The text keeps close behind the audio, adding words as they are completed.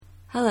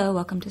Hello,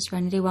 welcome to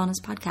Serenity Wellness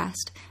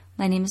Podcast.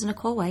 My name is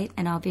Nicole White,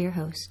 and I'll be your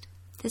host.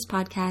 This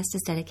podcast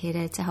is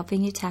dedicated to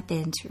helping you tap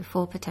into your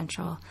full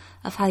potential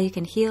of how you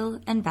can heal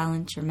and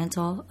balance your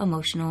mental,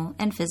 emotional,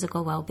 and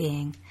physical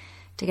well-being.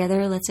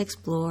 Together, let's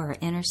explore our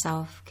inner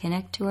self,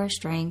 connect to our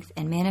strength,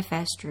 and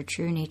manifest your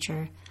true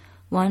nature,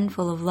 one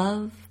full of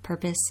love,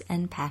 purpose,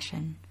 and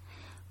passion.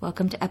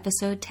 Welcome to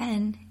episode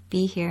 10,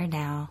 Be Here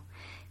Now.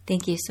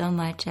 Thank you so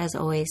much, as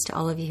always, to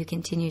all of you who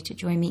continue to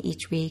join me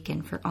each week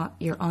and for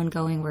your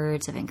ongoing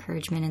words of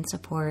encouragement and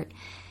support.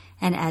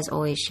 And as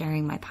always,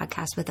 sharing my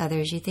podcast with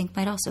others you think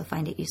might also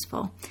find it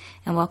useful.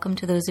 And welcome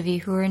to those of you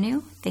who are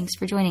new. Thanks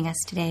for joining us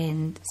today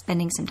and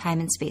spending some time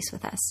and space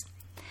with us.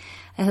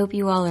 I hope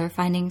you all are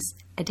finding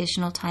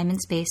additional time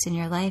and space in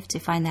your life to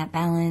find that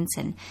balance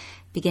and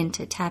begin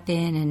to tap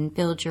in and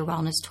build your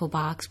wellness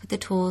toolbox with the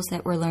tools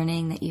that we're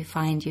learning that you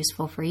find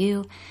useful for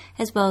you,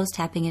 as well as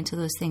tapping into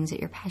those things that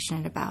you're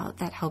passionate about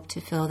that help to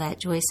fill that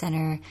joy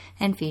center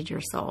and feed your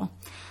soul.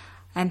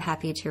 I'm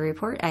happy to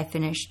report I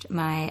finished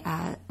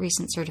my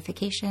recent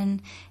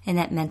certification in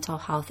that mental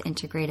health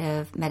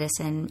integrative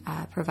medicine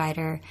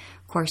provider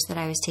course that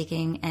I was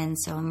taking. And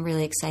so I'm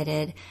really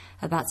excited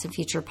about some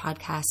future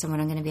podcasts and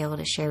what I'm going to be able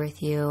to share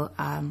with you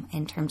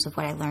in terms of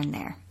what I learned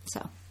there.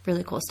 So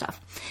really cool stuff.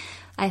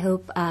 I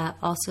hope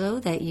also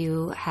that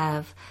you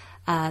have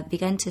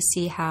begun to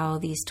see how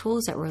these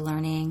tools that we're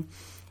learning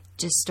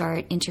just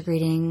start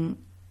integrating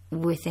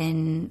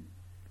within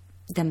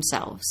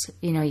themselves.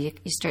 You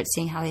start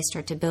seeing how they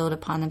start to build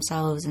upon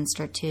themselves and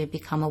start to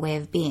become a way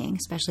of being,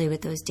 especially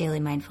with those daily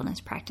mindfulness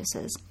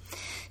practices.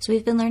 So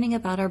we've been learning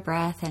about our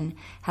breath and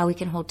how we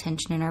can hold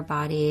tension in our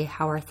body,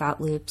 how our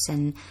thought loops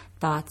and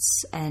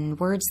thoughts and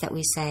words that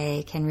we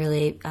say can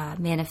really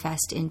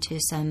manifest into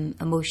some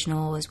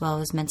emotional as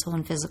well as mental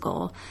and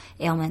physical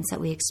ailments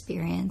that we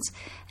experience.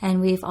 And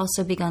we've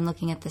also begun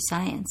looking at the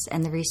science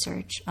and the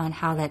research on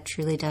how that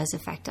truly does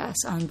affect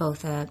us on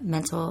both a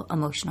mental,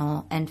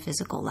 emotional, and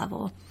physical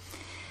level.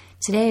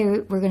 Today,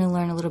 we're going to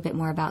learn a little bit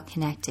more about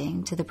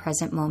connecting to the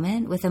present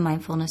moment with a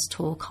mindfulness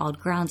tool called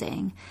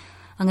grounding.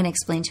 I'm going to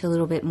explain to you a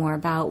little bit more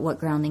about what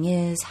grounding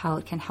is, how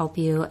it can help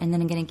you, and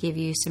then I'm going to give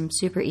you some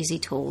super easy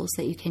tools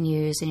that you can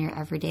use in your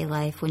everyday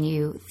life when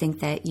you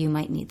think that you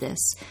might need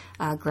this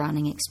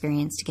grounding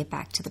experience to get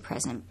back to the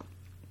present.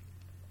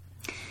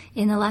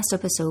 In the last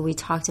episode, we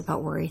talked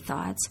about worry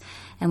thoughts,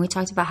 and we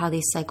talked about how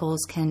these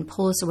cycles can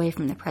pull us away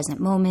from the present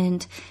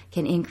moment,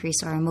 can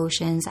increase our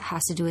emotions. It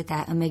has to do with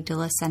that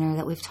amygdala center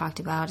that we've talked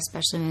about,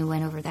 especially when we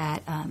went over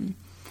that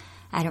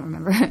I don't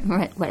remember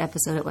what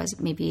episode it was,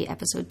 maybe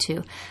episode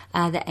 2,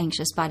 the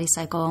anxious body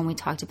cycle. And we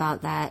talked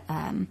about that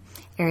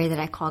area that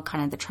I call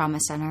kind of the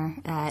trauma center,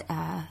 that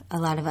a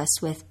lot of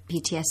us with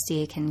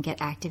PTSD can get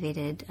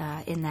activated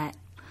in that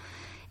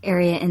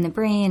area in the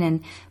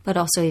brain, but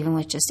also even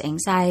with just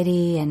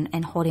anxiety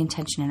and holding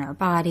tension in our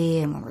body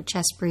and when we're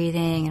chest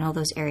breathing and all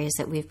those areas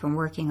that we've been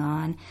working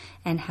on,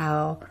 and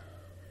how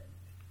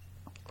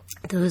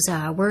those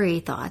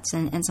worry thoughts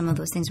and some of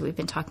those things that we've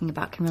been talking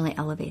about can really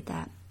elevate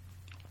that,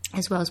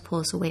 as well as pull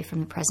us away from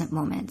the present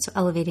moment. So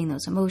elevating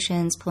those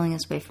emotions, pulling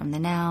us away from the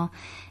now,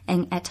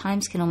 and at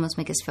times can almost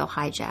make us feel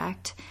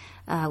hijacked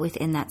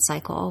within that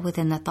cycle,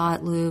 within the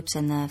thought loops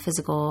and the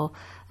physical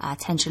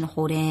tension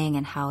holding,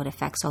 and how it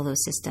affects all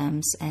those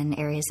systems and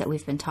areas that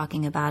we've been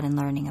talking about and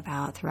learning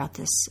about throughout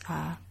this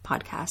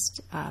podcast,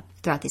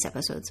 throughout these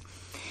episodes.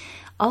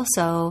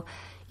 Also,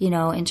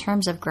 in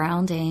terms of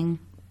grounding,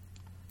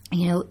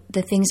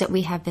 the things that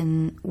we have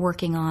been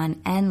working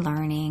on and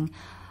learning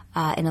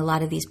and a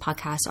lot of these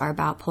podcasts are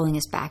about pulling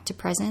us back to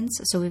presence.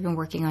 So we've been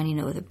working on,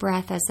 the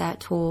breath as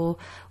that tool.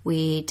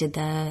 We did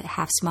the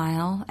half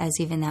smile as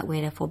even that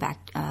way to pull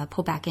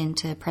back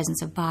into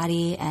presence of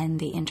body and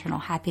the internal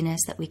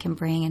happiness that we can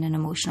bring in an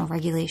emotional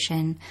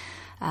regulation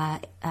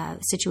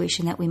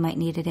situation that we might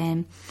need it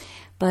in.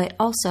 But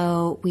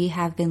also we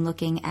have been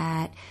looking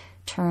at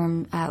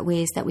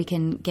ways that we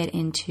can get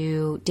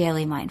into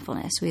daily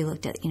mindfulness. We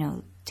looked at,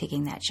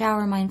 taking that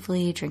shower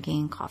mindfully,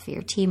 drinking coffee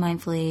or tea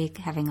mindfully,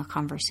 having a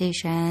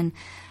conversation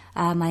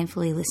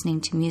mindfully,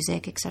 listening to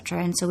music,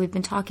 etc. And so we've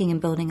been talking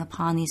and building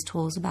upon these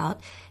tools about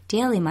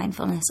daily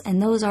mindfulness,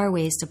 and those are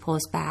ways to pull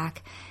us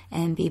back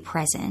and be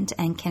present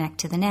and connect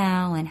to the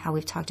now, and how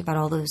we've talked about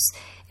all those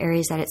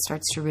areas that it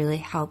starts to really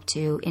help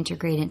to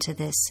integrate into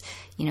this,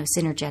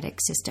 synergetic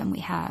system we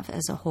have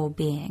as a whole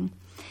being.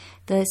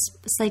 The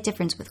slight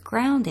difference with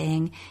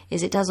grounding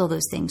is it does all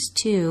those things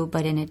too,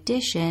 but in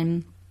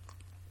addition,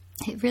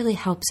 it really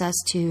helps us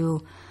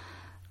to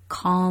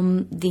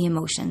calm the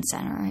emotion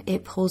center.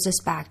 It pulls us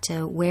back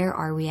to where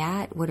are we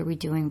at? What are we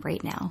doing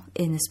right now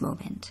in this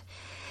moment?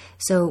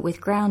 So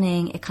with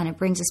grounding, it kind of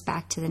brings us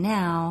back to the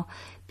now,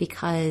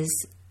 because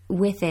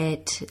with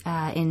it,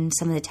 in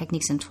some of the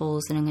techniques and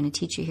tools that I'm going to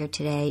teach you here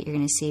today, you're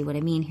going to see what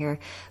I mean here.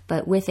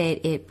 But with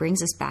it, it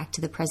brings us back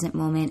to the present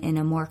moment in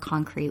a more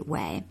concrete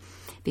way.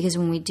 Because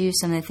when we do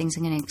some of the things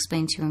I'm going to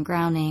explain to you in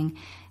grounding,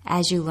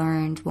 as you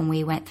learned when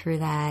we went through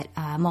that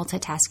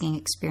multitasking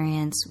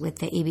experience with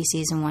the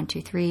ABCs and 1,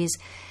 2, 3s,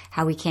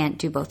 how we can't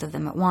do both of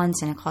them at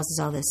once, and it causes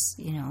all this,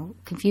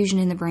 confusion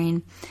in the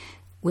brain.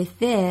 With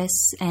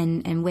this,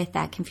 and with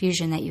that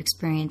confusion that you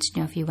experienced,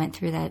 if you went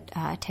through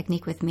that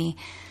technique with me,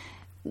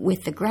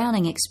 with the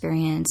grounding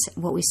experience,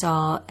 what we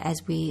saw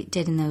as we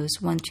did in those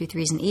 1, 2,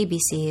 3s and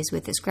ABCs,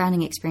 with this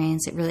grounding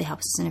experience, it really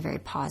helps us in a very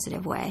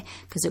positive way,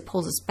 because it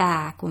pulls us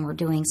back when we're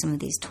doing some of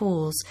these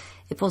tools.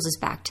 It pulls us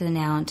back to the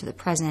now and to the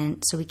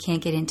present, so we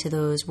can't get into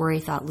those worry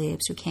thought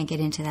loops. We can't get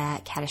into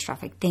that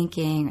catastrophic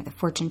thinking or the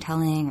fortune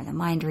telling or the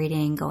mind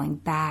reading, going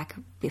back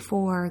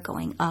before,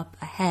 going up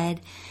ahead,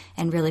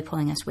 and really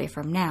pulling us away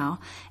from now.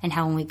 And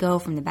how when we go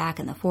from the back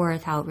and the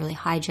forth, how it really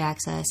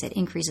hijacks us, it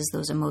increases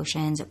those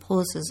emotions, it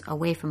pulls us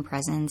away from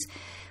presence.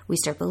 We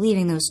start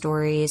believing those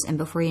stories, and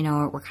before you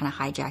know it, we're kind of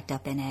hijacked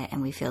up in it,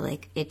 and we feel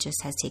like it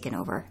just has taken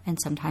over, and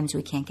sometimes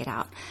we can't get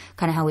out.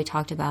 Kind of how we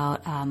talked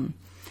about,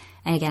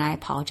 and again, I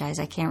apologize,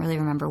 I can't really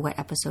remember what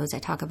episodes I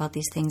talk about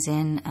these things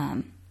in,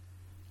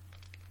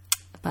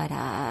 but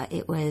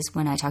it was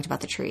when I talked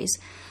about the trees,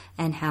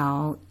 and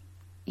how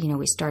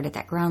we start at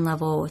that ground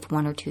level with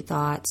 1 or 2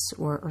 thoughts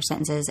or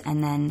sentences,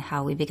 and then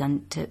how we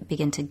begin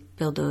to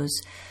build those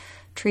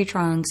tree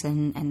trunks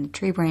and the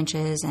tree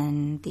branches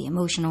and the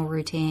emotional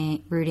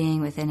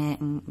rooting within it,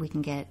 and we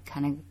can get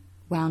kind of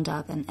wound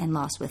up and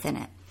lost within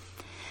it.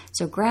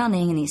 So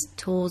grounding and these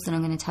tools that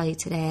I'm going to tell you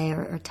today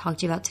or talk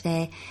to you about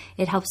today,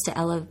 it helps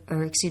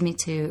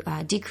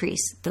to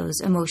decrease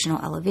those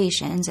emotional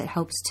elevations. It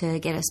helps to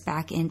get us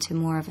back into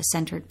more of a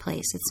centered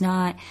place. It's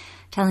not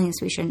telling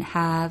us we shouldn't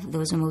have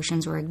those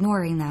emotions or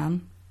ignoring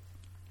them.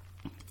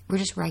 We're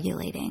just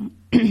regulating.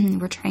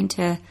 We're trying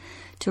to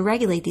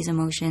regulate these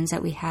emotions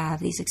that we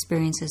have, these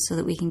experiences, so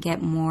that we can get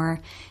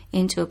more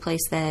into a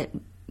place that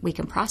we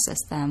can process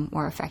them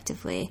more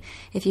effectively.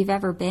 If you've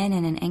ever been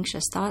in an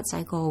anxious thought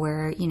cycle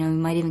where, you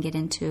might even get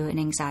into an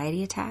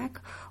anxiety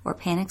attack or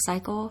panic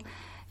cycle,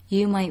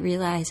 you might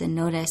realize and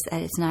notice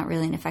that it's not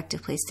really an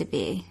effective place to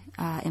be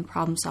in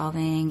problem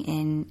solving,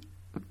 in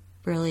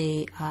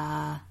really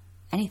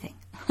anything.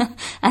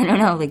 I don't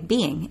know, like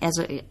being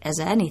as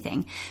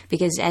anything,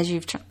 because as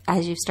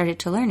you've started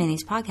to learn in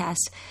these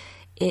podcasts,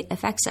 it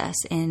affects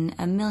us in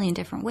a million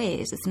different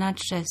ways. It's not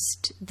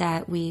just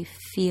that we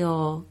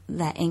feel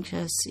that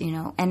anxious,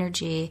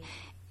 energy,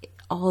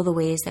 all the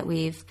ways that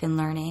we've been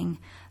learning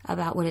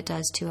about what it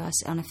does to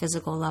us on a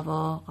physical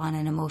level, on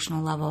an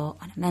emotional level,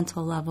 on a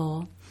mental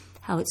level,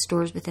 how it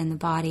stores within the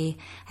body.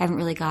 I haven't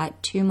really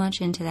got too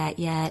much into that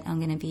yet. I'm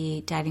going to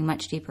be diving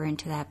much deeper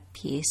into that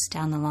piece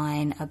down the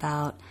line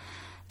about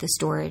the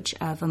storage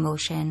of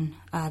emotion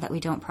that we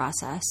don't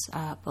process,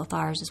 both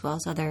ours as well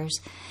as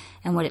others,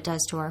 and what it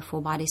does to our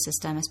full body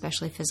system,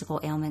 especially physical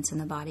ailments in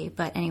the body.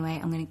 But anyway,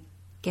 I'm going to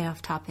get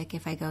off topic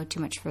if I go too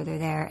much further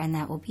there, and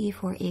that will be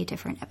for a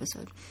different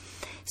episode.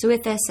 So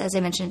with this, as I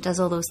mentioned, it does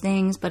all those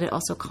things, but it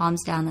also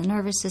calms down the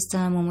nervous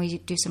system when we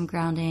do some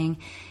grounding.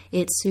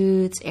 It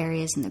soothes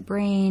areas in the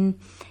brain.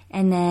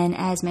 And then,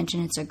 as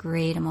mentioned, it's a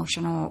great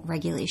emotional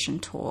regulation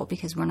tool,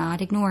 because we're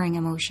not ignoring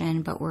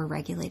emotion, but we're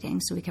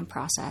regulating so we can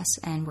process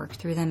and work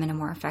through them in a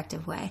more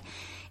effective way.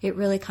 It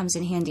really comes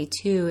in handy,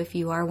 too, if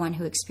you are one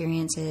who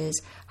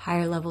experiences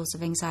higher levels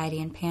of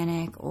anxiety and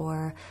panic,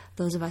 or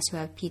those of us who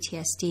have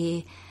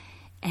PTSD,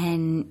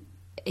 and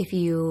if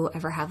you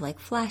ever have like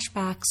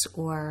flashbacks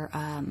or,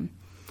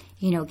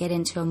 get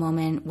into a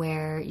moment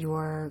where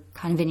you're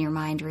kind of in your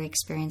mind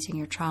re-experiencing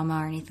your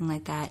trauma or anything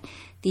like that,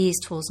 these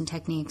tools and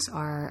techniques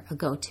are a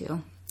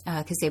go-to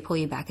because they pull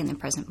you back in the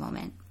present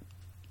moment.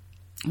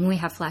 When we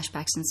have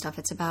flashbacks and stuff,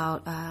 it's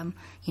about,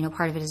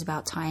 part of it is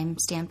about time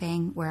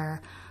stamping,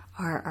 where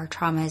our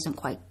trauma isn't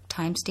quite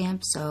time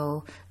stamped.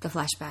 So the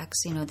flashbacks,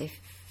 they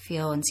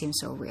feel and seem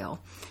so real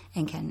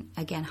and can,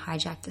 again,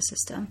 hijack the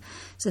system.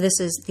 So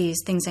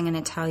these things I'm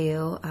going to tell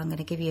you. I'm going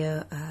to give you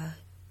a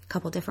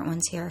couple different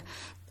ones here.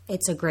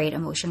 It's a great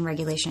emotion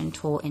regulation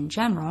tool in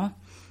general.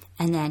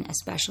 And then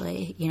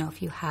especially,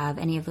 if you have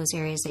any of those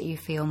areas that you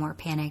feel more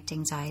panicked,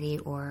 anxiety,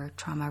 or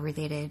trauma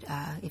related,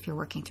 if you're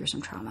working through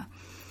some trauma.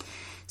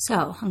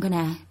 So I'm going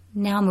to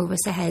now move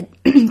us ahead,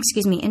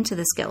 into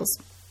the skills.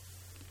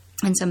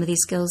 And some of these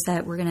skills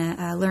that we're going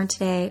to learn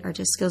today are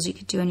just skills you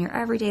could do in your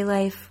everyday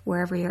life,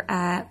 wherever you're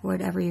at,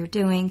 whatever you're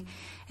doing.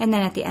 And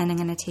then at the end, I'm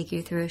going to take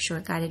you through a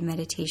short guided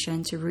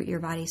meditation to root your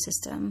body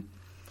system.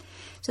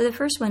 So the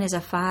first one is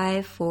a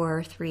 5,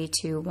 4, 3,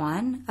 2,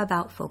 1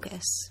 about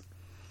focus.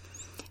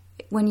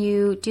 When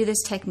you do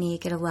this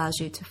technique, it allows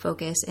you to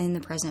focus in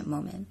the present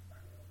moment.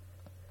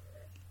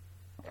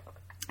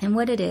 And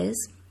what it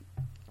is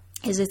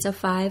it's a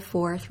 5,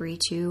 4, 3,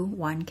 2,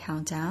 1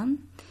 countdown.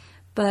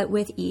 But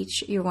with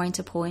each, you're going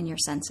to pull in your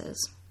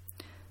senses.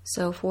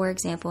 So, for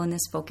example, in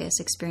this focus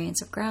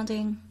experience of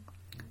grounding,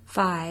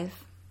 5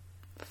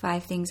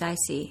 things I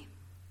see.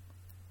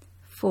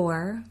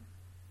 4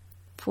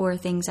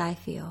 things I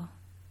feel.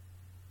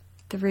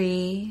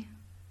 3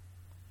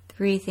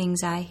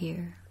 things I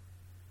hear.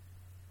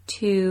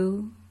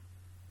 2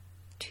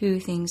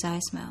 things I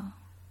smell.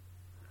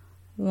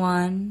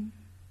 One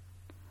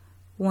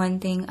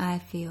thing I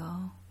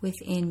feel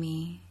within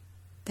me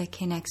that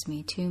connects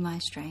me to my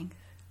strength.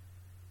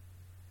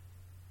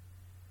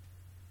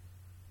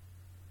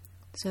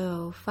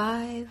 So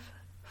 5,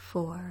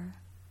 4,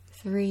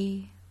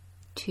 3,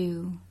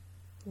 2,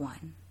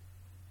 1.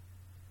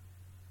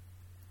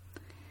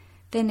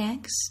 The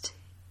next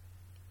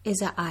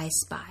is a I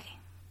Spy.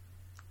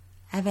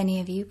 Have any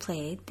of you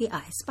played the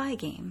I Spy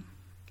game?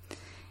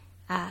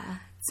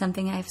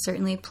 Something I've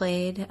certainly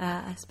played,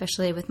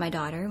 especially with my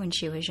daughter when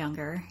she was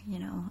younger.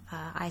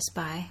 I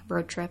Spy,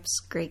 road trips,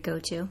 great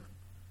go-to.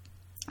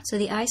 So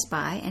the I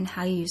Spy, and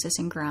how you use this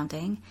in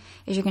grounding,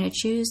 is you're going to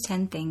choose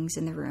 10 things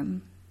in the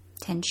room.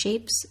 10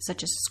 shapes,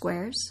 such as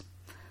squares,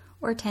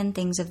 or 10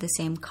 things of the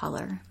same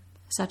color,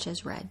 such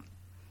as red.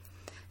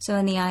 So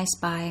in the I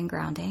Spy and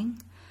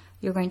grounding,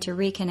 you're going to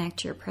reconnect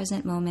to your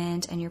present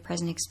moment and your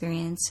present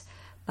experience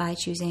by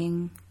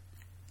choosing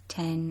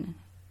 10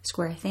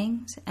 square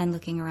things and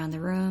looking around the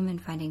room and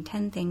finding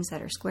 10 things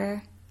that are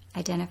square,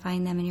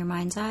 identifying them in your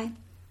mind's eye,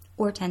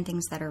 or 10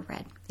 things that are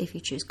red, if you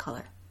choose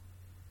color.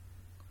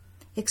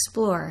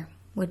 Explore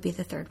would be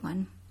the third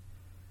one.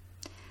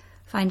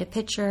 Find a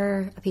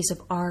picture, a piece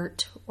of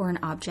art, or an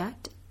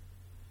object,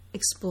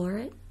 explore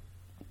it,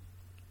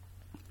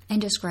 and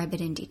describe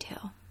it in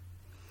detail.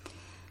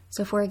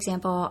 So for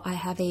example, I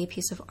have a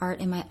piece of art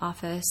in my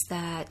office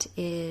that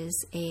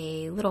is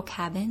a little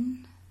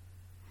cabin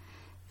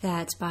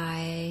that's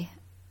by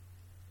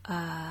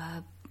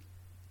a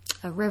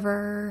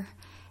river.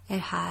 It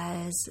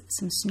has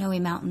some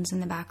snowy mountains in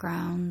the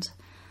background,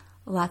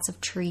 lots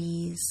of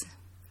trees,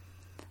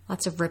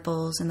 lots of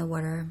ripples in the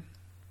water.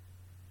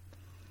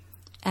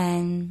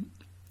 And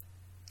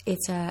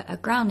it's a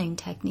grounding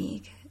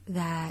technique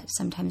that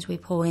sometimes we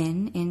pull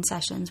in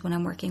sessions when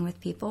I'm working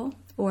with people,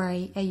 or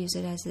I use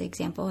it as an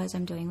example as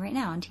I'm doing right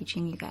now and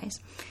teaching you guys.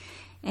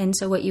 And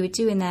so what you would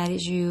do in that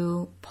is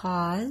you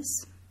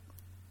pause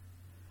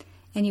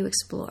and you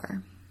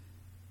explore.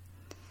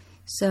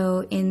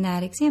 So in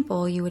that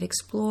example, you would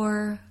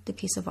explore the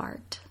piece of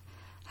art.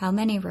 How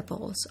many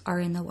ripples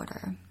are in the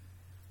water?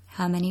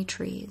 How many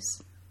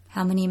trees?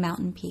 How many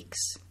mountain peaks?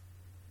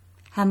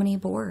 How many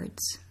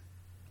boards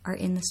are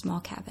in the small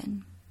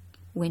cabin?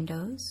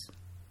 Windows?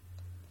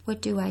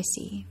 What do I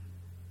see?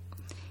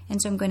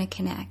 And so I'm going to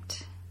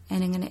connect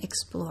and I'm going to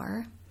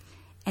explore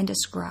and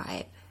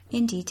describe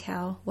in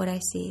detail what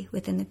I see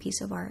within the piece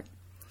of art.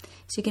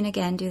 So you can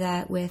again do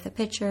that with a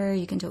picture,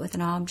 you can do it with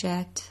an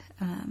object,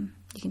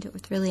 you can do it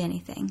with really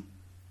anything.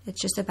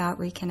 It's just about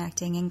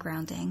reconnecting and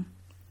grounding.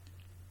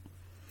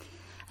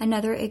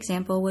 Another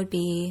example would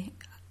be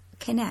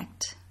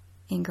connect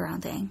in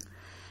grounding.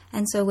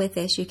 And so with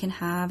this, you can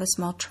have a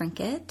small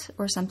trinket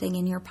or something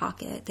in your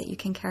pocket that you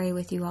can carry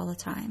with you all the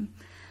time.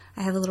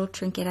 I have a little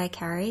trinket I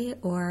carry,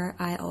 or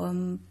I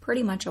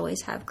pretty much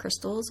always have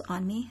crystals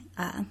on me.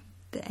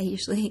 I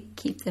usually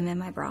keep them in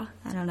my bra.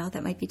 I don't know,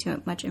 that might be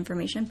too much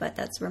information, but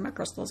that's where my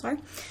crystals are.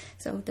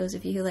 So those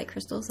of you who like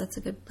crystals, that's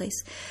a good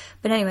place.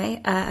 But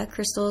anyway,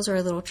 crystals are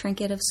a little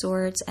trinket of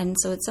sorts, and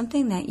so it's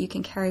something that you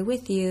can carry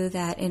with you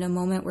that in a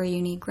moment where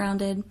you need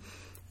grounded,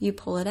 you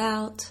pull it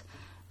out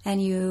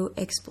and you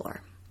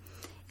explore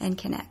and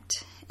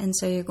connect. And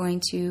so you're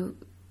going to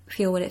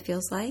feel what it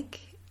feels like.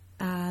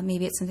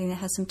 Maybe it's something that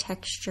has some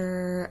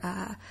texture.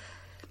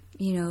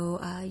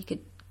 You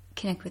could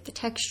connect with the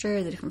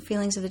texture, the different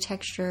feelings of the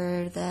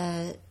texture,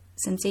 the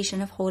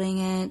sensation of holding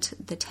it,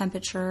 the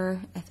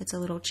temperature, if it's a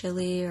little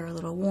chilly or a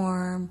little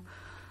warm,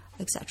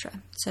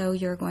 etc. So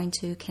you're going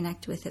to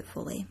connect with it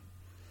fully.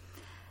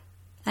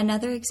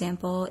 Another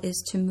example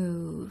is to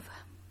move.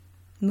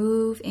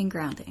 Move in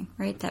grounding,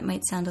 right? That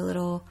might sound a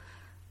little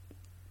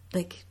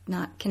like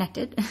not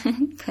connected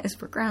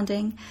because we're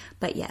grounding,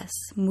 but yes,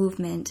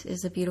 movement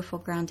is a beautiful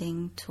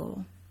grounding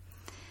tool.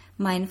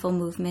 Mindful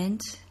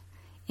movement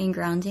in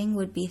grounding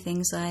would be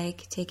things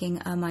like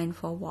taking a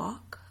mindful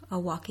walk. A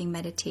walking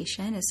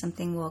meditation is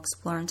something we'll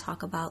explore and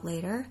talk about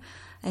later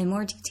in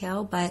more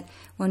detail, but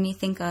when you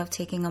think of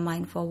taking a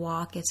mindful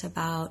walk, it's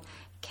about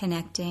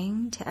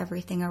connecting to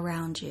everything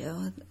around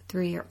you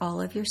through all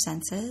of your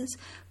senses,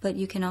 but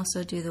you can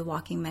also do the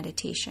walking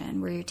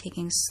meditation where you're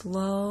taking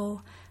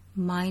slow,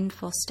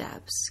 mindful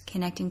steps,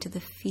 connecting to the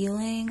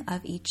feeling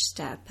of each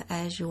step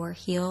as your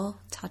heel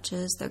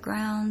touches the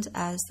ground,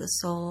 as the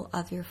sole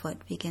of your foot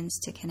begins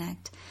to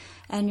connect,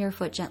 and your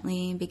foot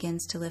gently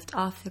begins to lift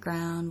off the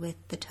ground with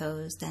the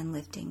toes then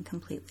lifting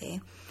completely.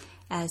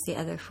 As the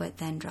other foot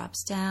then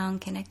drops down,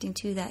 connecting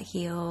to that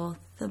heel,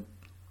 the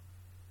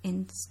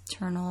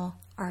internal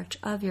arch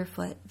of your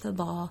foot, the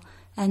ball,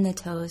 and the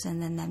toes,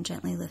 and then them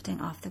gently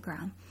lifting off the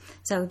ground.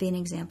 So that would be an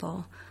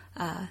example,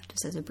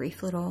 just as a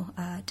brief little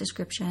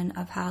description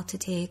of how to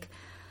take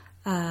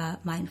a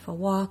mindful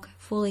walk,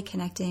 fully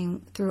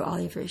connecting through all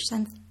of your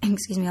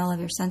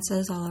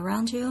senses all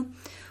around you.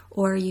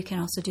 Or you can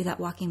also do that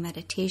walking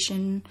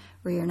meditation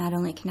where you're not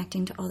only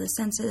connecting to all the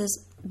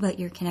senses, but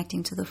you're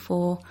connecting to the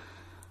full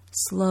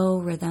slow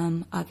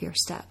rhythm of your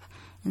step.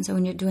 And so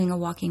when you're doing a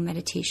walking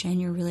meditation,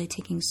 you're really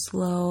taking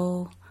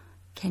slow,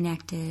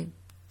 connected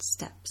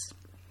steps.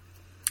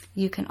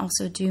 You can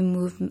also do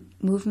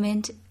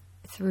movement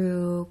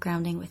through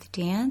grounding with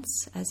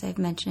dance. As I've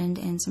mentioned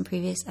in some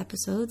previous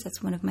episodes,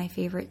 that's one of my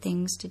favorite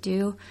things to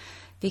do,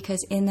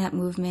 because in that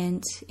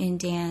movement, in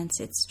dance,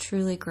 it's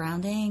truly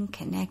grounding,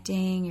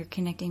 connecting. You're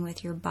connecting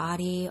with your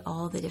body,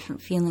 all the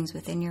different feelings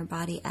within your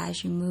body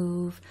as you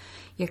move.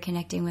 You're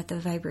connecting with the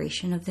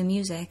vibration of the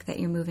music that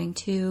you're moving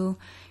to.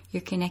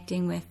 You're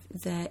connecting with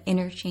the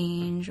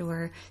interchange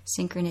or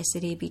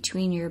synchronicity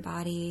between your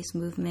body's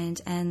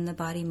movement and the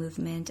body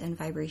movement and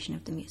vibration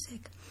of the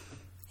music.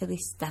 At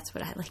least that's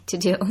what I like to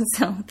do.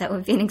 So that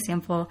would be an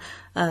example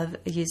of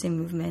using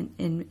movement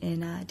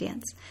in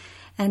dance.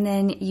 And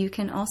then you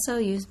can also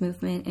use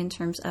movement in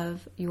terms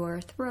of your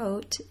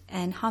throat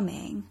and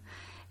humming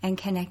and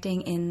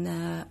connecting in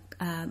the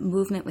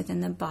movement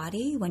within the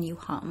body when you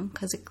hum,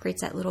 because it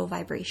creates that little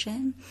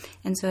vibration.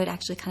 And so it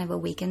actually kind of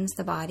awakens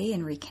the body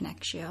and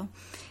reconnects you.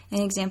 An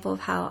example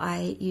of how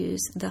I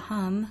use the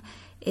hum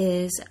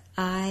is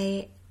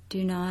I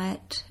do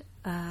not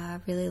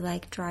really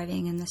like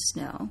driving in the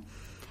snow.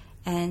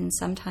 And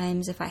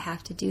sometimes if I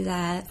have to do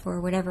that for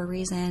whatever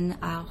reason,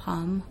 I'll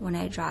hum when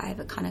I drive.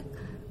 It kind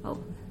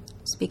of,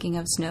 speaking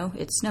of snow,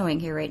 it's snowing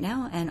here right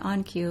now, and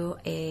on cue,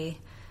 a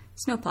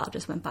snowplow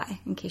just went by,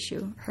 in case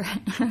you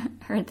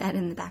heard that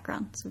in the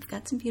background. So we've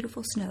got some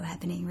beautiful snow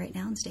happening right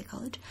now in State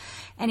College.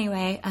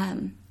 Anyway,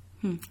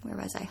 where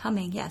was I?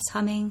 Humming. Yes,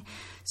 humming,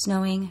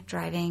 snowing,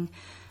 driving.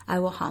 I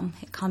will hum.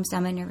 It calms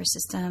down my nervous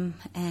system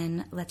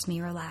and lets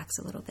me relax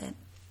a little bit.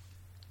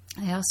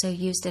 I also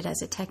used it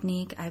as a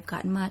technique. I've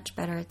gotten much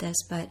better at this,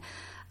 but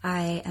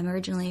I am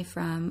originally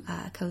from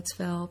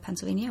Coatesville,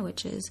 Pennsylvania,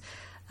 which is,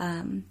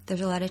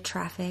 there's a lot of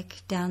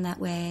traffic down that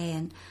way,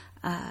 and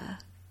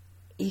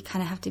you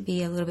kind of have to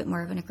be a little bit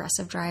more of an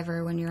aggressive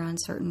driver when you're on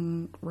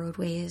certain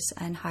roadways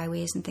and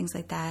highways and things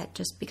like that,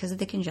 just because of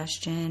the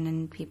congestion,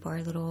 and people are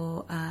a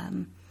little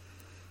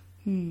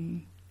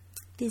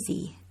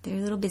busy. They're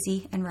a little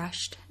busy and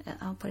rushed,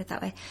 I'll put it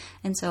that way.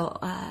 And so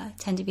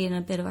tend to be in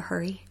a bit of a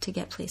hurry to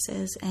get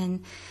places.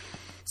 And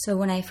so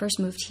when I first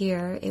moved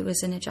here, it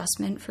was an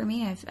adjustment for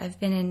me. I've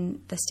been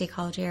in the State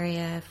College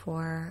area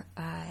for,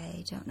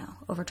 I don't know,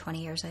 over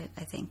 20 years,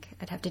 I think.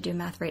 I'd have to do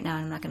math right now,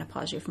 and I'm not going to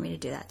pause you for me to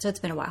do that. So it's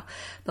been a while.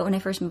 But when I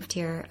first moved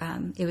here,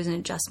 it was an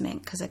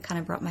adjustment because it kind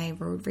of brought my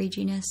road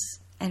raginess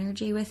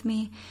energy with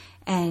me.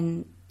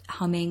 And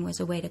humming was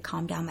a way to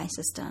calm down my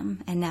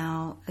system. And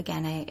now,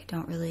 again, I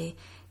don't really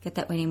get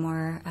that way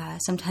anymore.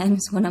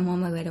 Sometimes when I'm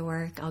on my way to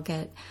work, I'll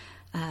get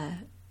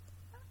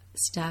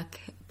stuck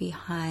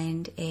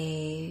behind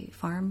a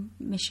farm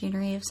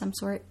machinery of some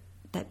sort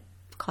that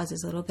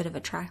causes a little bit of a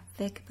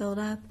traffic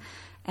buildup.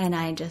 And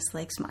I just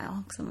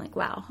smile because I'm like,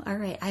 wow, all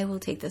right, I will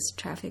take this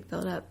traffic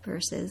buildup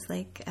versus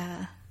the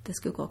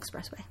Schuylkill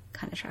Expressway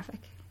kind of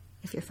traffic.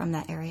 If you're from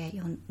that area,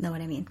 you'll know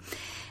what I mean.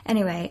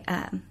 Anyway,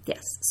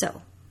 yes,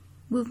 so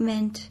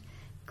movement,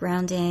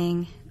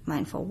 grounding,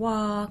 mindful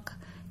walk,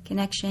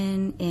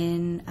 connection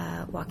in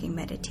walking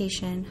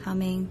meditation,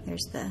 humming.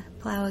 There's the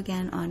plow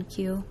again on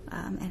cue,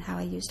 and how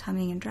I used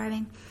humming and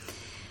driving,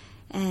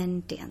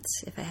 and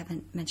dance, if I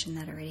haven't mentioned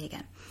that already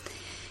again.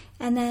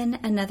 And then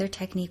another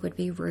technique would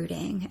be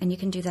rooting, and you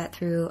can do that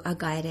through a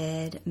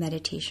guided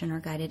meditation or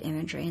guided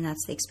imagery, and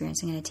that's the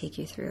experience I'm going to take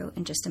you through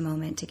in just a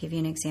moment to give you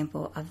an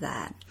example of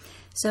that.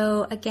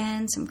 So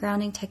again, some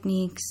grounding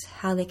techniques,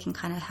 how they can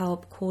kind of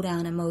help cool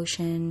down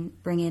emotion,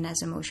 bring in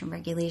as emotion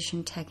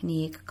regulation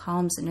technique,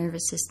 calms the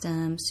nervous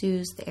system,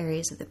 soothes the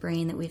areas of the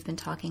brain that we've been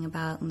talking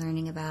about and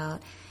learning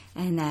about,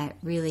 and that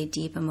really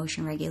deep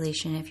emotion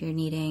regulation if you're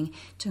needing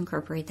to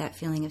incorporate that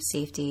feeling of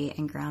safety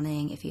and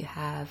grounding if you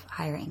have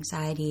higher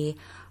anxiety,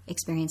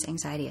 experience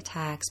anxiety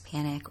attacks,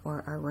 panic,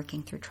 or are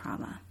working through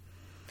trauma.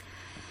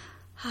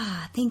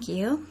 Thank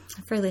you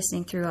for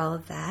listening through all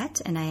of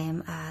that, and I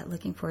am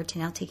looking forward to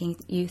now taking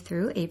you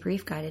through a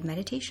brief guided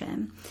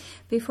meditation.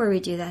 Before we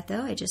do that,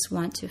 though, I just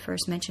want to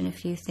first mention a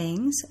few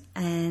things,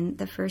 and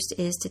the first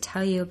is to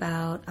tell you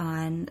about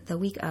on the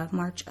week of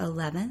March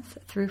 11th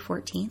through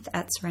 14th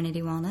at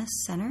Serenity Wellness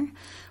Center,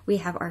 we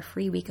have our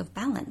free week of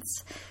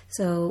balance.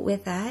 So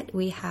with that,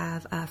 we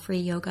have free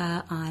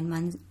yoga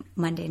on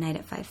Monday night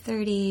at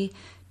 5:30,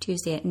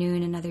 Tuesday at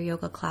noon, another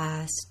yoga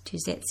class,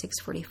 Tuesday at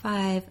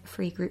 6:45,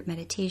 free group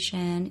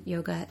meditation,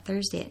 yoga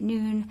Thursday at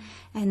noon,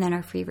 and then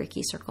our free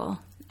Reiki circle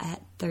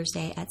at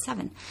Thursday at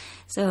 7.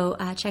 So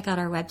check out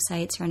our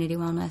website,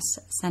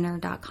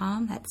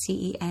 serenitywellnesscenter.com, that's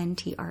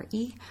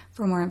CENTRE,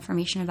 for more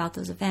information about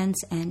those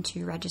events and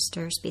to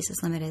register. Space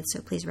is limited,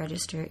 so please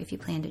register if you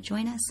plan to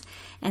join us.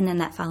 And then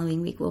that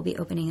following week, we'll be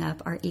opening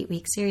up our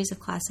 8-week series of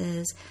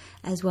classes,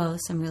 as well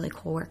as some really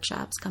cool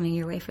workshops coming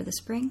your way for the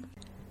spring.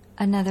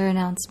 Another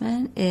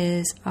announcement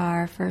is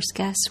our first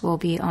guest will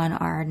be on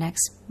our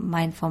next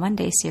Mindful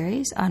Monday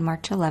series on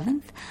March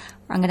 11th.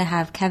 I'm going to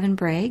have Kevin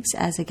Briggs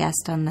as a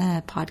guest on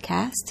the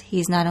podcast.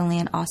 He's not only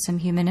an awesome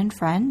human and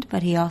friend,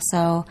 but he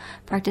also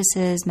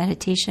practices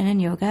meditation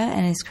and yoga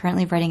and is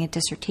currently writing a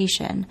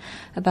dissertation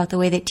about the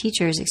way that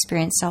teachers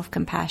experience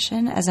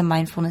self-compassion as a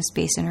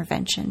mindfulness-based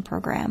intervention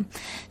program.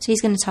 So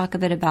he's going to talk a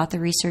bit about the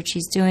research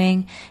he's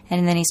doing,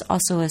 and then he's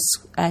also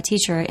a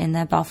teacher in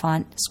the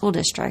Bellefonte School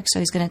District. So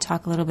he's going to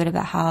talk a little bit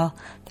about how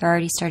they're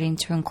already starting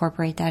to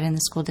incorporate that in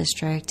the school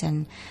district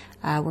and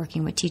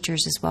working with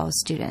teachers as well as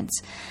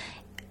students.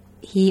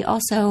 He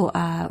also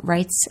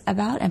writes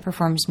about and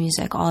performs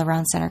music all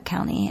around Centre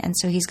County, and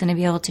so he's going to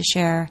be able to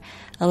share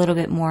a little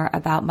bit more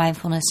about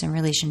mindfulness in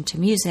relation to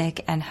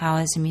music and how,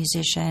 as a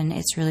musician,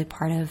 it's really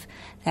part of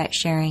that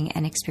sharing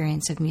and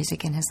experience of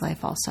music in his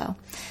life also.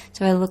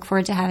 So I look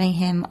forward to having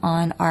him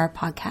on our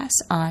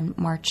podcast on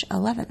March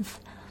 11th.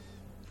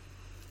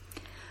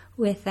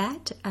 With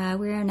that,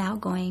 we are now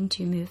going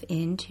to move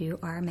into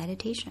our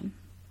meditation.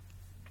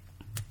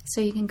 So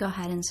you can go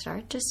ahead and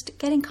start just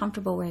getting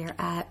comfortable where you're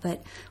at.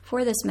 But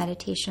for this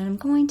meditation, I'm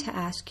going to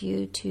ask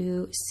you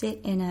to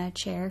sit in a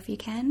chair if you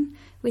can,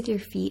 with your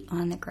feet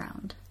on the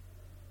ground.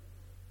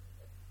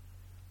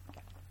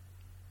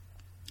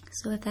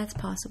 So if that's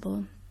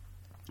possible,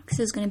 this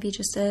is going to be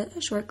just a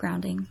short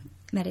grounding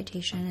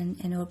meditation,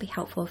 and it will be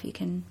helpful if you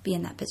can be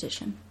in that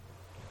position.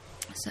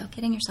 So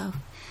getting yourself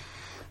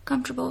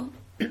comfortable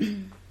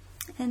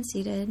and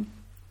seated,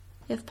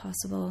 if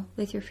possible,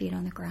 with your feet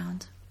on the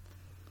ground.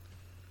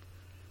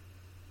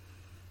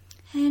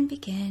 And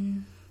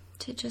begin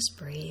to just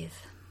breathe.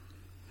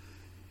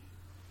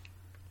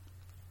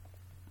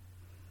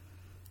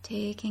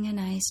 Taking a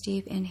nice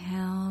deep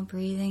inhale,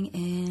 breathing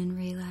in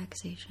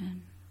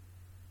relaxation.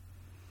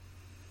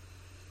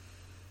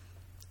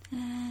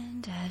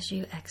 And as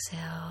you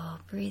exhale,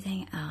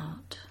 breathing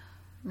out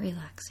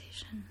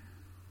relaxation.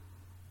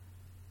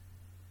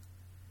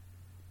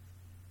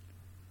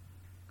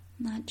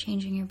 Not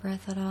changing your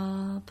breath at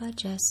all, but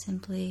just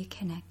simply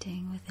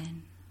connecting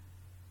within.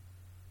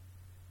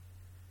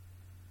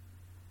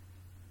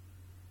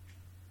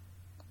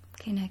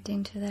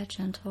 Connecting to that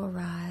gentle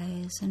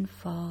rise and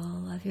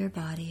fall of your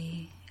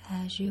body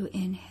as you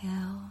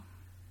inhale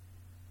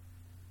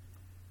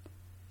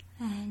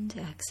and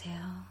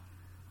exhale.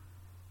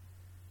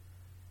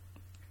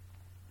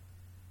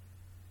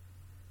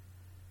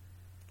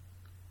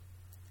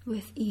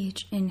 With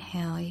each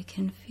inhale, you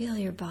can feel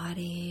your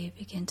body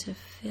begin to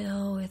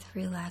fill with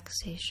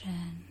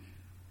relaxation.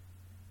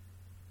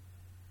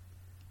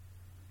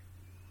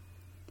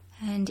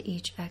 And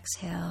each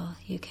exhale,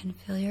 you can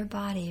feel your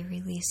body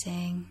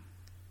releasing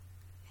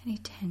any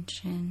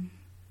tension,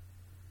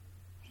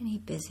 any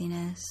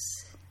busyness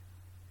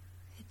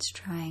it's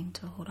trying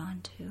to hold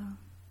on to.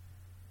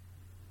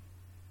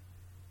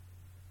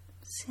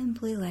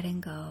 Simply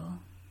letting go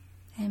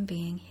and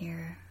being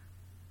here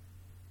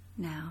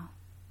now.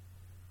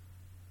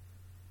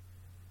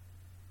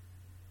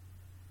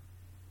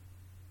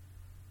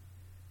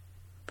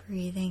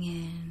 Breathing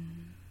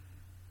in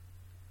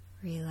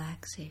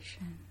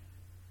relaxation.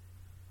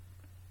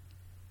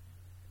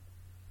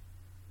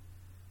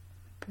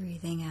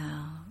 Breathing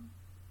out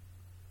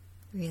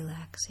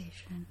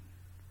relaxation.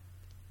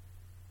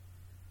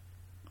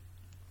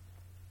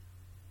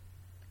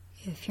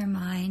 If your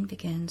mind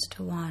begins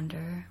to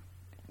wander,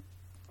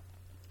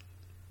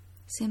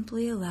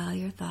 simply allow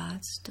your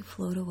thoughts to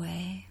float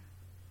away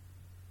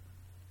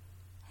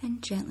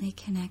and gently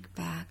connect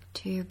back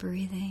to your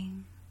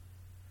breathing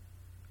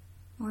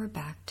or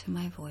back to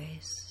my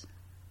voice.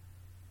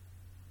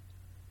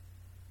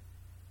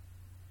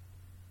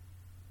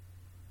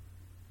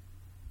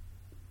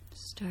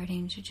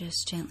 Starting to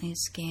just gently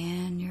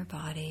scan your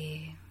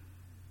body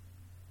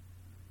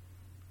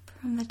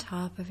from the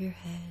top of your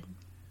head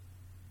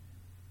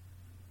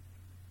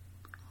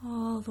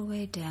all the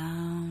way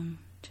down,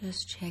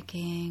 just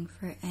checking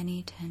for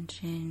any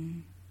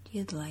tension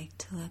you'd like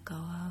to let go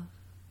of.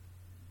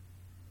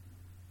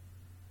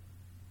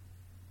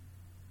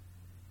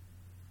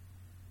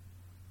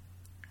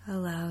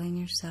 Allowing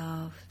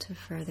yourself to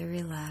further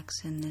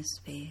relax in this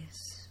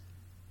space.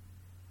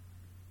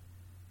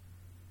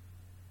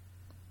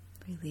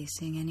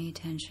 Releasing any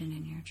tension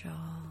in your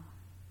jaw,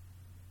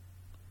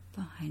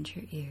 behind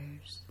your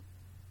ears.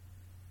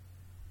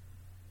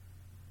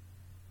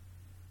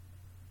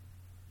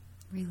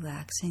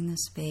 Relaxing the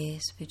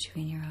space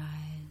between your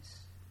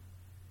eyes,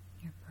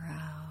 your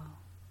brow,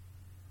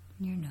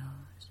 and your nose.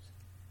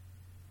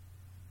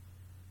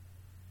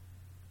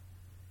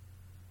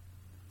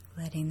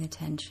 Letting the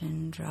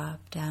tension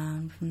drop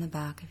down from the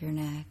back of your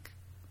neck,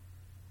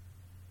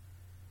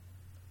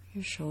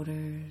 your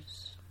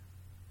shoulders,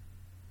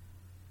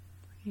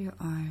 your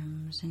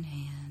arms and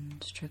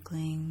hands,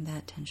 trickling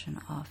that tension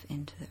off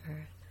into the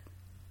earth.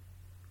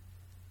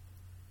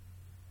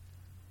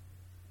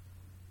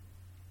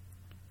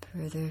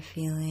 Further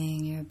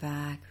feeling your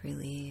back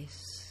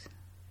release,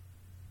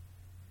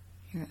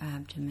 your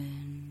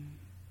abdomen,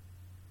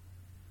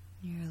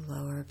 your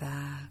lower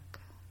back,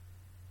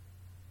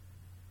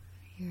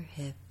 your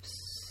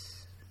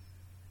hips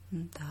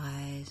and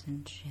thighs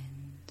and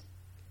shins.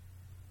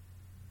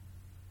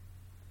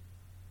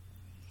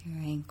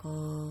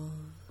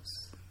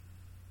 ankles,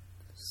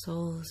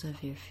 soles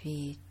of your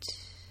feet,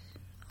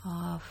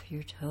 off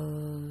your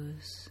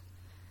toes,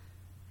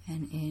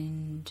 and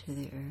into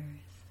the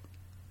earth.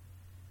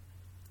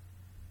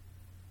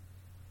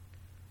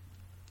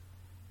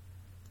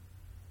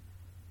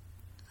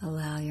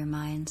 Allow your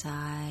mind's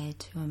eye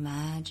to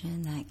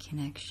imagine that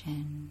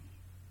connection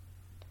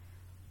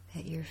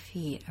that your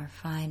feet are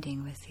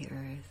finding with the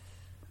earth.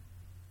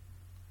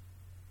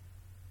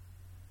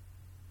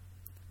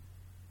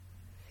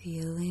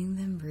 Feeling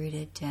them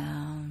rooted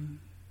down,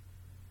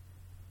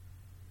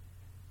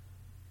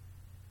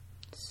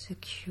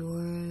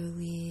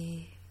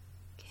 securely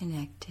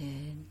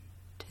connected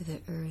to the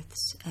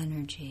earth's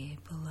energy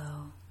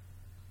below.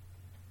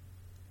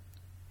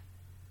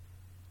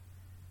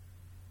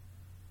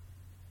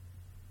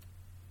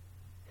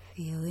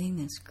 Feeling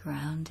this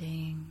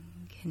grounding,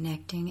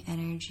 connecting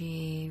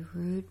energy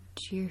root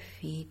your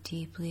feet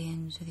deeply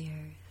into the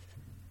earth.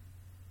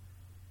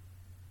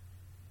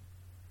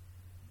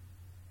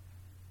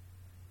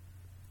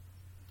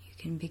 You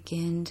can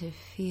begin to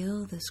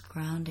feel this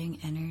grounding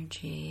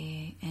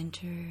energy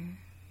enter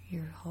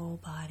your whole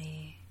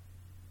body.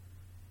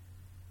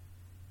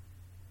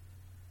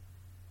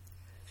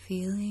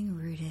 Feeling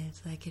rooted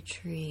like a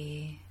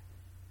tree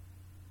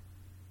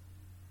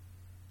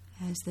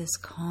as this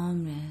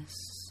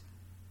calmness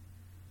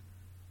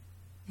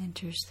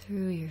enters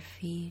through your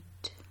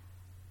feet.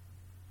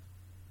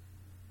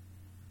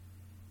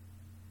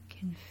 You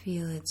can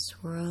feel it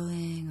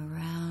swirling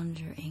around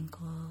your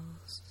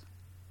ankles,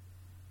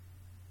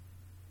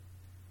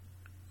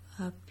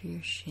 up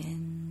your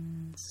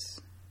shins,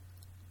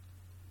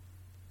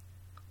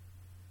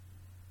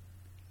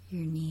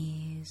 your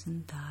knees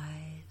and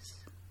thighs.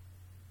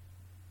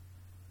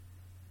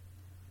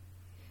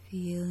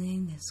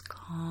 Feeling this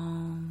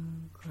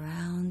calm,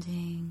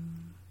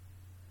 grounding,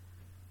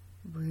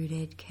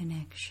 rooted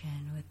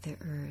connection with the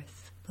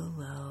earth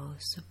below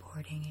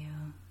supporting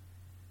you.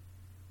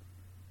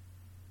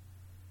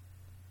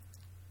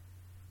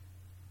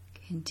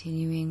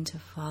 Continuing to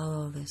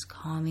follow this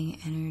calming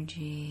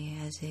energy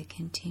as it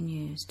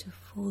continues to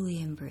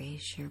fully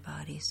embrace your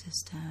body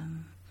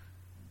system.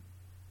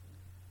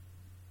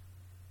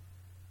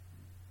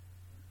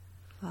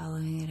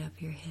 Following it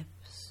up your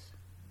hips,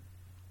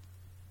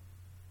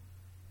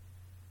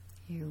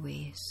 your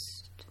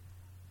waist,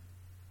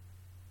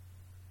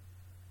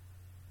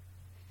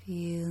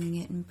 feeling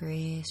it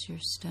embrace your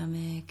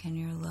stomach and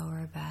your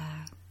lower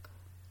back,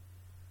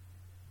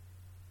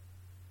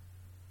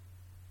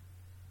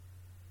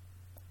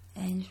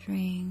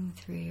 entering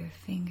through your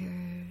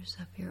fingers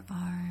up your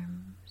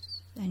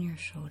arms and your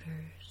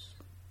shoulders.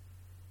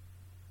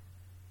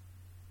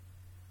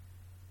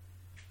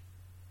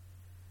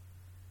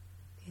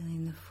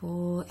 Feeling the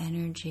full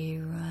energy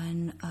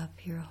run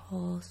up your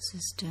whole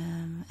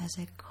system as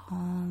it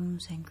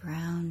calms and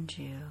grounds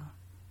you.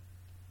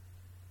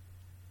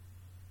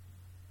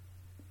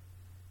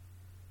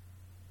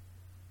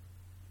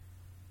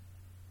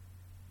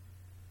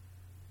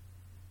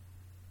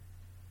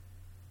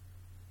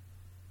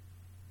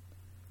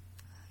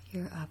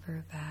 Your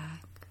upper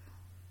back,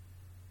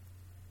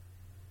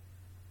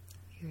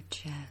 your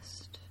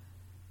chest,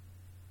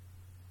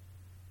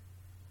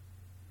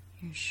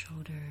 your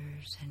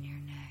shoulders and your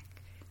neck.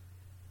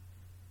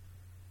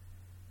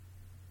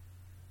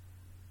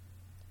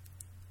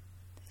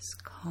 This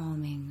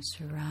calming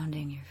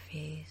surrounding your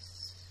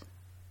face,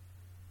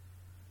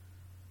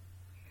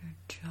 your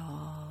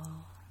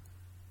jaw,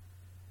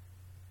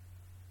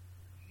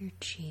 your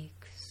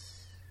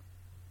cheeks,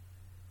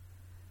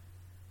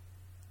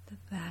 the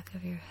back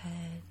of your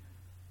head,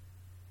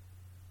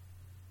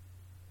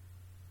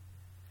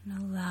 and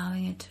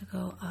allowing it to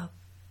go up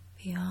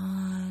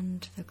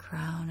beyond the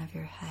crown of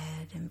your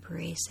head,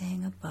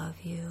 embracing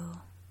above you,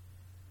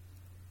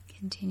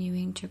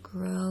 continuing to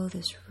grow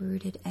this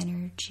rooted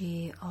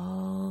energy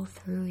all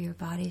through your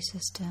body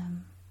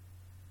system.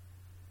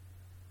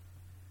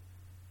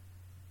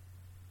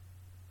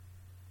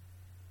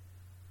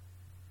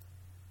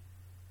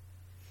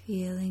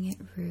 Feeling it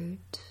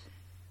root,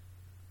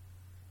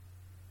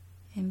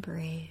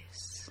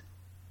 embrace,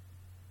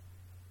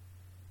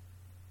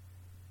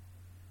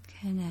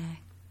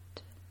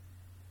 connect,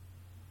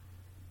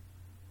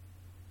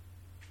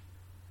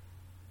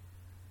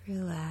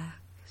 relax,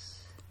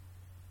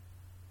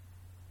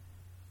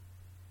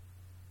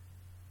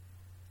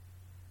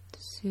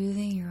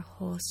 soothing your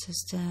whole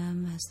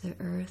system as the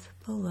earth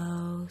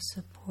below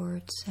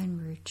supports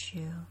and roots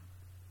you,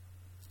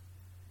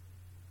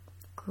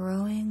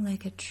 growing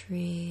like a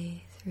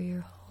tree through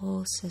your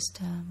whole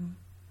system,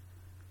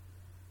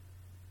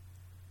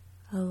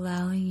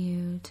 allowing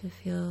you to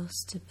feel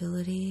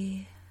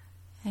stability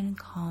and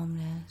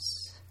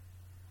calmness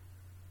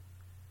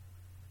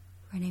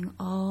running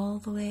all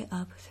the way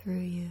up through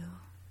you,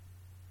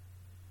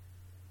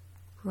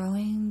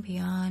 growing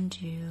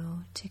beyond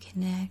you to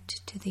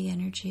connect to the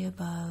energy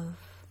above,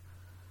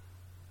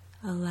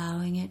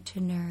 allowing it to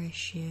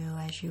nourish you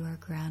as you are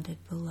grounded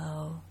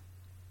below.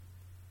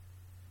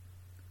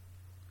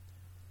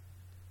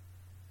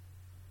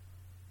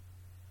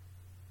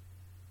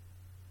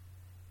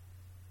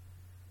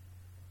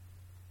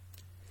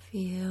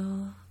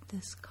 Feel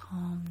this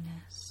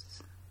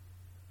calmness.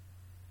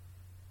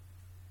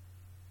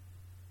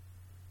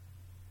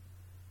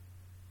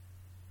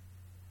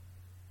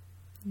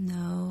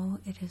 Know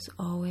it is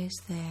always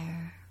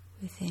there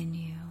within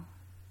you.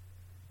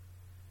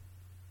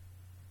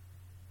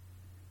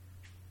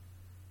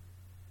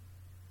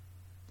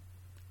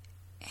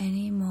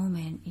 Any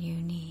moment you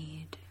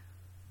need,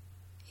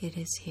 it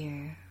is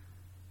here.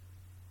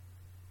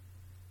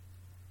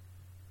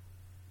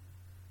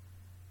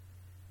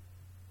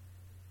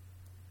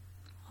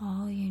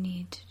 All you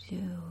need to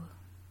do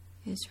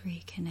is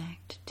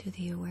reconnect to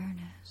the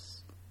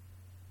awareness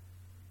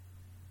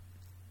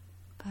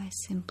by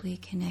simply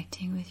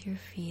connecting with your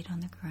feet on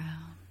the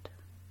ground.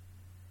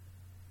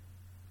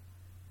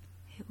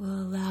 It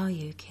will allow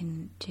you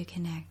to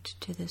connect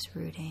to this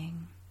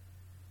rooting,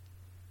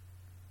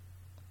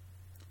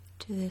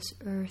 to this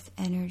earth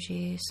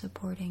energy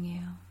supporting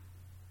you,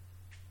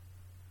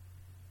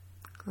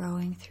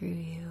 growing through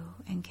you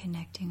and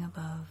connecting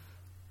above.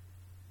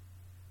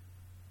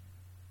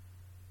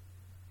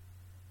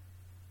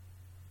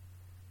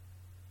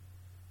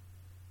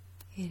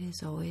 It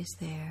is always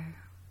there.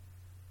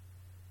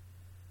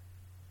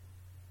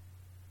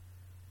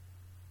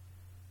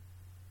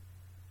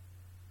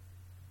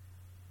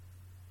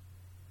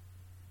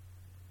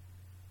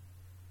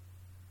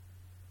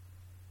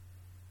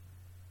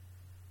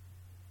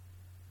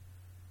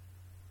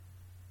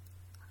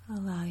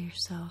 Allow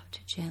yourself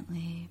to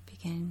gently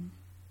begin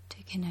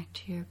to connect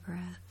to your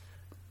breath.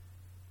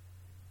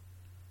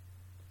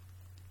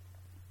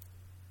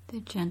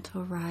 The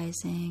gentle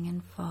rising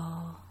and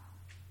fall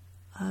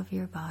of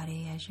your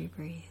body as you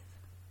breathe.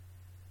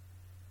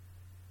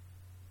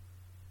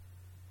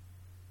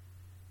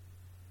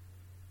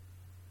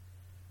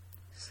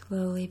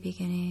 Slowly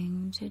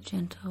beginning to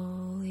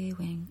gently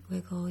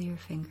wiggle your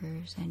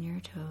fingers and your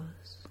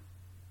toes.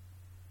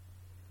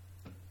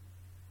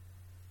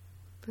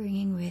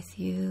 Bringing with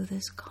you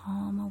this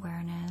calm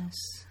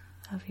awareness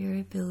of your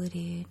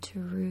ability to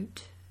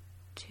root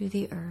to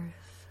the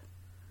earth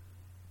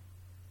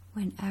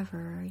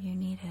whenever you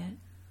need it.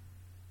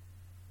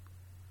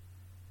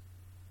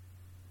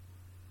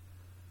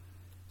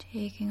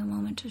 Taking a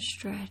moment to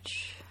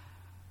stretch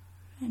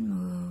and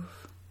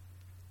move,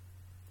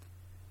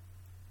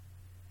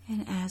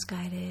 and as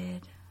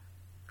guided,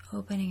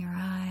 opening your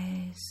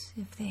eyes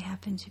if they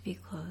happen to be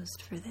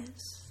closed for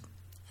this,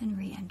 and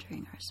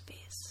re-entering our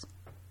space,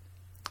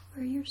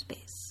 or your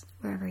space,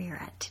 wherever you're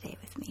at today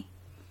with me.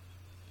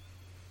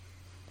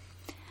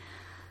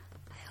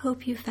 I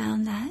hope you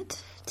found that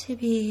to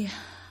be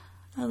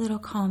a little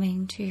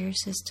calming to your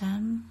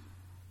system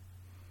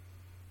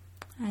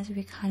as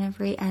we kind of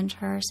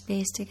re-enter our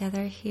space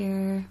together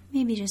here.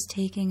 Maybe just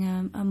taking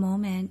a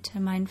moment to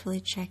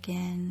mindfully check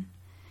in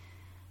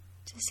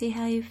to see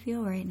how you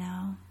feel right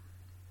now.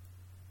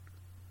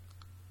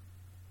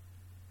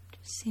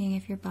 Just seeing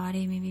if your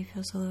body maybe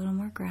feels a little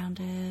more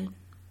grounded,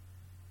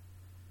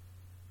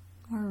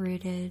 more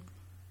rooted,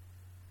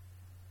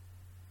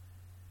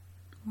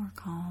 more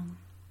calm.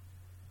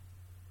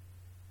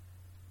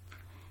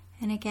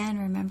 And again,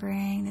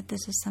 remembering that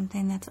this is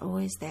something that's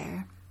always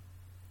there.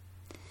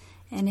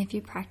 And if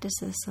you practice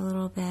this a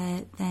little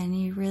bit, then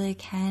you really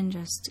can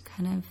just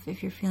kind of,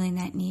 if you're feeling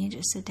that need,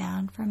 just sit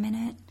down for a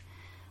minute,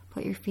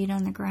 put your feet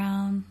on the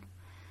ground,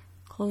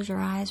 close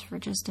your eyes for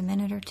just a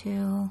minute or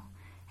two,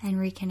 and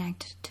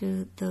reconnect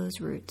to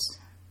those roots.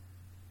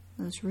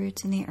 Those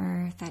roots in the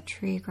earth, that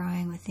tree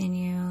growing within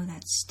you,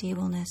 that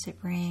stableness it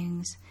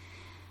brings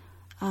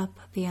up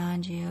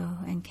beyond you,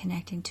 and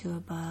connecting to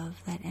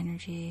above, that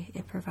energy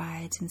it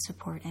provides in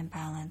support and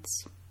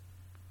balance.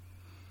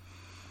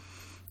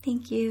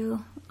 Thank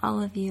you,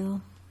 all of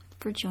you,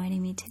 for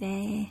joining me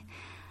today.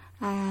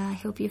 I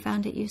hope you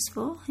found it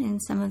useful in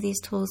some of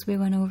these tools we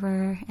went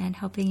over, and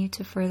helping you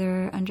to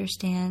further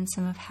understand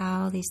some of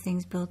how these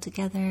things build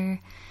together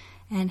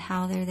and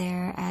how they're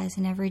there as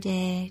an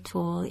everyday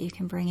tool that you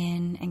can bring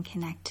in and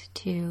connect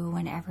to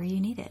whenever you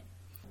need it.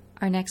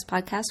 Our next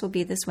podcast will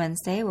be this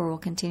Wednesday, where we'll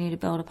continue to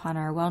build upon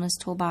our wellness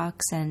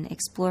toolbox and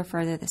explore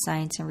further the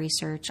science and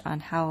research on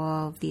how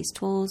all of these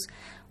tools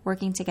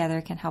working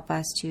together can help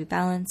us to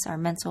balance our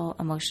mental,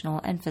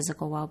 emotional, and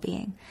physical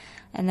well-being.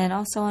 And then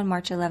also on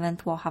March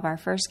 11th, we'll have our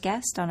first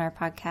guest on our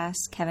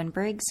podcast, Kevin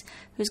Briggs,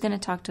 who's going to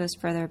talk to us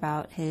further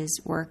about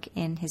his work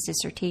in his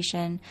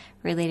dissertation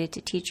related to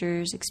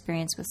teachers'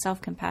 experience with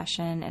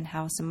self-compassion and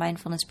how some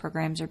mindfulness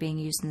programs are being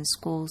used in the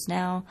schools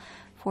now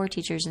for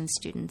teachers and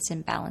students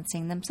in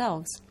balancing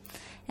themselves.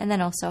 And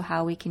then also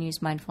how we can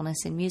use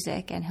mindfulness in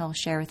music, and he'll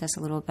share with us a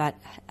little bit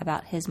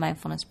about his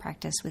mindfulness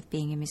practice with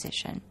being a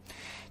musician.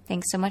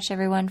 Thanks so much,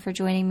 everyone, for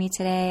joining me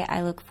today.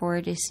 I look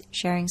forward to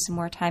sharing some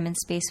more time and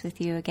space with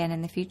you again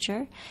in the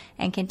future,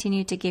 and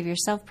continue to give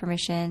yourself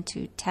permission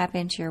to tap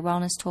into your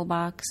wellness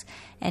toolbox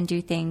and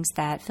do things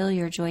that fill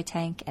your joy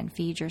tank and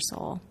feed your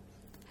soul.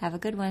 Have a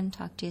good one.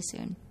 Talk to you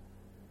soon.